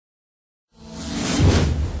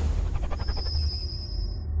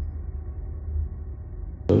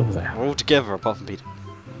still there. We're all together apart from Peter.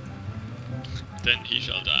 Then he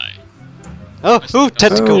shall die. Oh, ooh,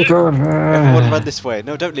 tentacle! Oh god! Everyone run this way.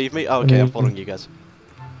 No, don't leave me. Oh, okay, I'm following you guys.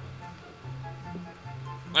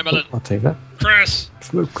 My melon. I'll take that. Chris!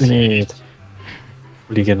 Smoke grenade!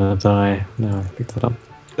 Are you gonna die? No, I picked that up.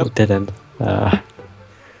 Nope. Oh, dead end. I'm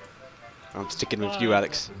sticking with you,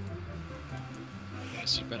 Alex.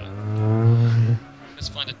 Yes, you better. Let's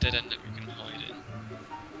find a dead end that we can hide in.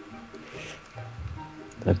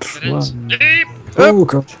 That's Dead ends. one. Deep! Oh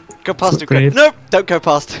god! Go past him, Smoke grenade. Nope, don't go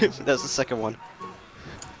past him. That's the second one.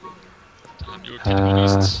 Damn, you're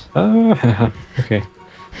beasts. Okay.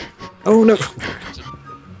 Oh no!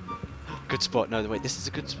 Good spot. No, wait, this is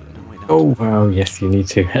a good spot. No, wait, no. Oh wow, yes, you need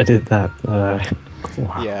to edit that.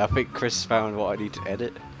 Wow. Yeah, I think Chris found what I need to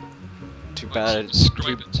edit. Too Right, bad.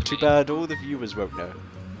 describe it to Too me. bad all the viewers won't know.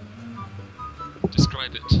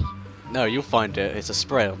 Describe it. No, you'll find it. It's a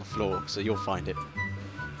spray on the floor, so you'll find it.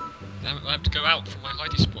 Damn it, I have to go out from my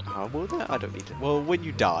hidey spot. Oh, well, I don't need it. Well, when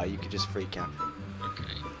you die, you can just freak out.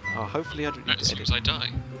 Okay. Oh, hopefully I don't need As to soon edit. as I die.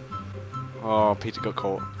 Oh, Peter got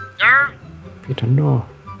caught. No! Peter, no.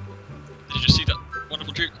 Did you just see that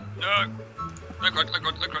wonderful juke? No! No grunt, no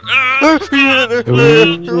grunt, no grunt.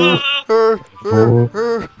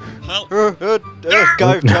 Help!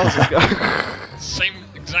 Guy with trousers. Same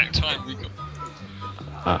exact time we got.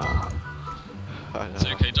 Ah. So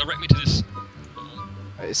okay, direct me to this.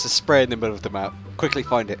 It's a spray in the middle of the map. Quickly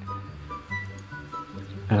find it.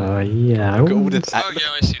 Yeah. Look at all the Oh yeah,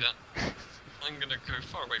 I see that. I'm gonna go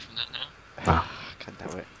far away from that now. Ah. Can't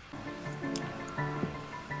do it.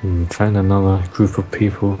 Find another group of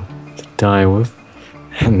people to die with,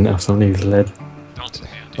 and now somebody's led. Dance with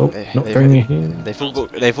me, Andy. Oh, not going in here.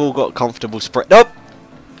 They've all got comfortable spray. Nope.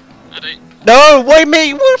 Andy, No, wait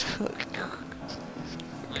me. What? I'm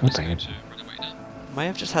just dang going it. to run away now. May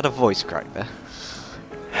have just had a voice crack there.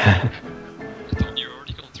 I thought you were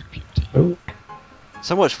already gone through puberty. Oh,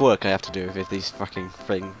 So much work I have to do with these fucking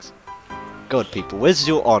things. God, people, where's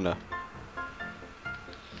your honor?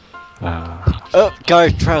 Oh, guy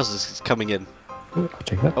with trousers is coming in. I'll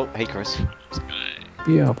take that. Oh, hey, Chris. This guy.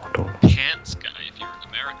 Beer bottle. Pants guy if you're an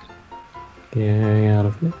American. Getting out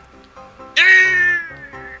of here.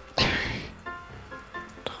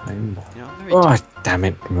 Time bomb. Yeah, I'm very Oh, damn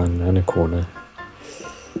it. Run in a corner.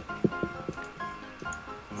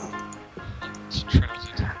 It's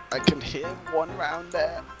trousered. I can hear one round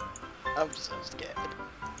there. I'm so scared.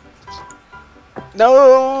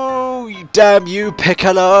 No! You damn you,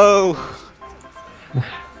 Piccolo!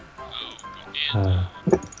 Oh,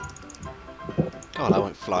 got in. God, I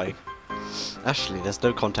went flying. Actually, there's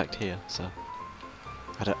no contact here, so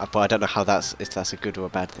but I don't know how if that's a good or a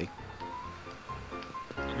bad thing.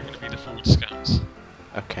 We're going to be the forward scouts.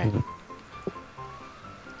 Okay. Mhm.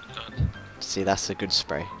 Done. See, that's a good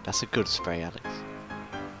spray. That's a good spray, Alex.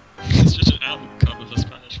 It's just an album cover for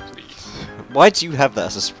Spanish, please. Why do you have that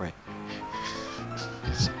as a spray?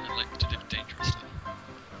 Because I like to live dangerously.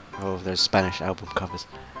 Oh, there's Spanish album covers.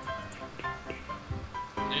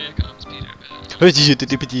 Here comes Pedobear.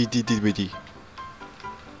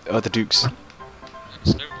 Oh, the Dukes. I'm a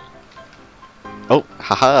snowball. Oh,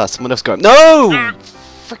 haha, someone else got him. No! No!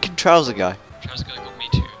 Freaking trouser guy. Trouser guy got me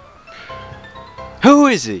too. Who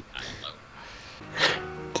is he?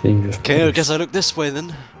 Dangerous. Okay, I guess I look this way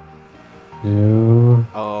then. No.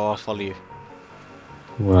 Oh, I'll follow you.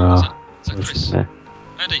 Wow. Is that What's Chris? there?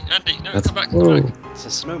 Andy, no, That's- come back, whoa. come It's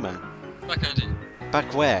a snowman. back, Andy.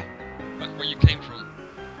 Back where? Back where you came from.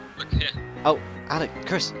 Look here. Oh, Alex,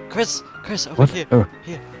 Chris, over What? here. Oh,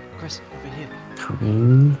 Here, Chris, over here.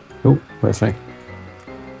 coming. Oh, wait a sec.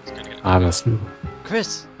 It's gonna get I'm a snoop.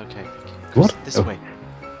 Chris! Okay, thank you. Chris, What? This Oh. way.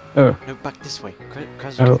 Oh, No, back this way.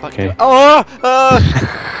 Chris, Oh, come back. okay. Oh!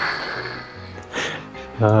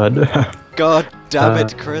 no. God damn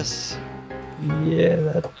it, Chris. Yeah,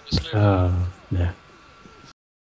 that. I'm a snowball. Oh, yeah.